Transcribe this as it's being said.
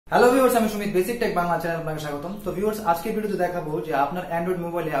Hello viewers, আমি Sumit basic take Bangla চ্যানেলে আপনাকে স্বাগতম। তো ভিউয়ার্স, আজকের ভিডিওতে দেখাবো যে আপনার অ্যান্ড্রয়েড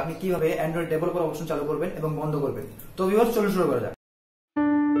মোবাইলে আপনি কিভাবে অ্যান্ড্রয়েড ডেভেলপার অপশন চালু করবেন এবং বন্ধ করবেন। তো ভিউয়ার্স, চলুন শুরু করা যাক।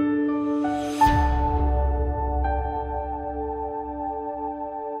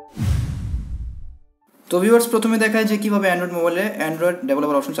 তো ভিউয়ার্স, প্রথমে দেখায় যে কিভাবে অ্যান্ড্রয়েড মোবাইলে অ্যান্ড্রয়েড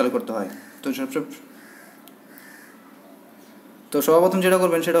ডেভেলপার অপশন চালু করতে হয়। তো সর্বপ্রথম যেটা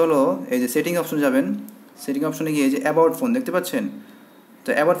করবেন সেটা হলো এই যে সেটিং অপশনে যাবেন। সেটিং অপশনে গিয়ে যে অ্যাবাউট ফোন দেখতে পাচ্ছেন, তো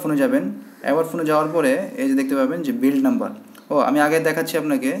অ্যাবাউট ফোনে যাবেন। অ্যাবাউট ফোনে যাওয়ার পরে এই যে দেখতে পাবেন যে বিল্ড নাম্বার। আমি আগে দেখাচ্ছি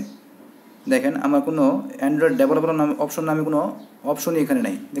আপনাকে। দেখেন, আমার কোনো অ্যান্ড্রয়েড ডেভেলপার অপশন নামে কোনো অপশনই এখানে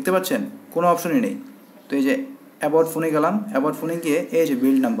নেই, দেখতে পাচ্ছেন কোনো অপশনই নেই। তো এই যে অ্যাবাউট ফোনে গেলাম, অ্যাবাউট ফোনে গিয়ে এই যে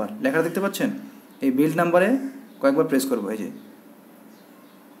বিল্ড নাম্বার লেখাটা দেখতে পাচ্ছেন, এই বিল্ড নাম্বারে কয়েকবার প্রেস করবো। এই যে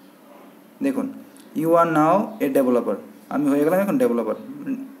দেখুন, you R now A developer, আমি হয়ে গেলাম এখন ডেভেলপার।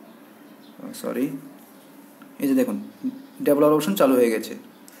 এই যে দেখুন, ডেভেলপার অপশন চালু হয়ে গেছে।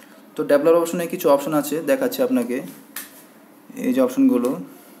 তো ডেভেলপার অপশনে কিছু অপশন আছে, দেখাচ্ছি আপনাকে। এই যে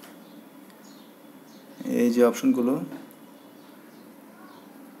অপশনগুলো,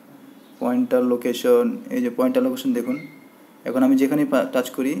 পয়েন্টার লোকেশন, এই যে পয়েন্টার লোকেশন দেখুন। এখন আমি যেখানে টাচ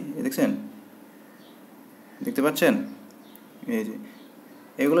করি, দেখছেন, দেখতে পাচ্ছেন, এই যে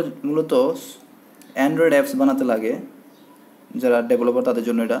এগুলো মূলত অ্যান্ড্রয়েড অ্যাপস বানাতে লাগে যারা ডেভেলপার, তাদের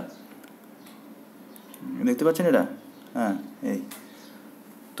জন্য এটা দেখতে পাচ্ছেন এটা। এই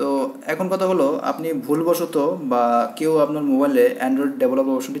তো এখন কথা হলো, আপনি ভুলবশত বা কেউ আপনার মোবাইলে অ্যান্ড্রয়েড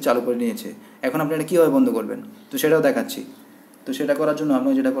ডেভেলপার অপশনটি চালু করে নিয়েছে, এখন আপনি এটা কীভাবে বন্ধ করবেন তো সেটাও দেখাচ্ছি। তো সেটা করার জন্য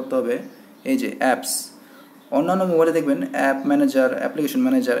আপনাকে যেটা করতে হবে, এই যে অ্যাপস, অন্যান্য মোবাইলে দেখবেন অ্যাপ ম্যানেজার, অ্যাপ্লিকেশন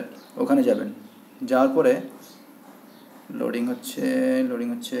ম্যানেজার, ওখানে যাবেন। যাওয়ার পরে লোডিং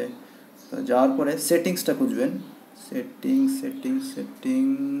হচ্ছে, তো যাওয়ার পরে সেটিংসটা খুঁজবেন। সেটিংস,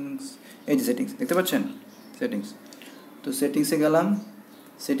 এই যে সেটিংস দেখতে পাচ্ছেন, সেটিংস। তো সেটিংসে গেলাম,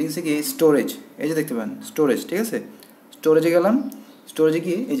 সেটিংসে গিয়ে স্টোরেজ, এই যে দেখতে পান স্টোরেজ, ঠিক আছে। স্টোরেজে গেলাম, স্টোরেজে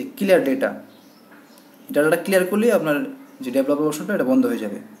গিয়ে এই যে ক্লিয়ার ডাটাটা ক্লিয়ার করলেই আপনার যে ডেভেলপার অপশনটা এটা বন্ধ হয়ে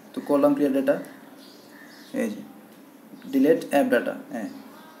যাবে। তো করলাম ক্লিয়ার ডাটা, এই যে ডিলেট অ্যাপ ডাটা,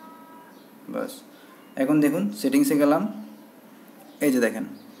 বাস। এখন দেখুন সেটিংসে গেলাম, এই যে দেখেন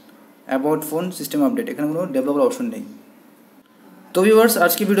অ্যাবাউট ফোন সিস্টেম আপডেট, এখানে কোনো ডেভেলপার অপশন নেই। তো ভিউয়ার্স,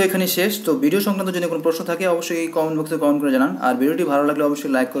 আজকে ভিডিও এখানে শেষ। তো ভিডিও সংক্রান্ত যদি কোনো প্রশ্ন থাকে অবশ্যই কমেন্ট বক্সে কমেন্ট করে জানান। আর ভিডিওটি ভালো লাগলে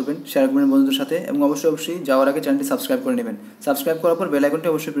অবশ্যই লাইক করবেন, শেয়ার করবেন বন্ধুদের সাথে, এবং অবশ্যই যাওয়ার আগে চ্যানেলটি সাবস্ক্রাইব করে নেবেন। সাবস্ক্রাইব করার পর বেল আইকনটি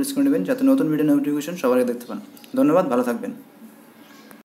অবশ্যই প্রেস করে নেবেন, যাতে নতুন ভিডিও নোটিফিকেশন সবার আগে দেখতে পান। ধন্যবাদ, ভালো থাকবেন।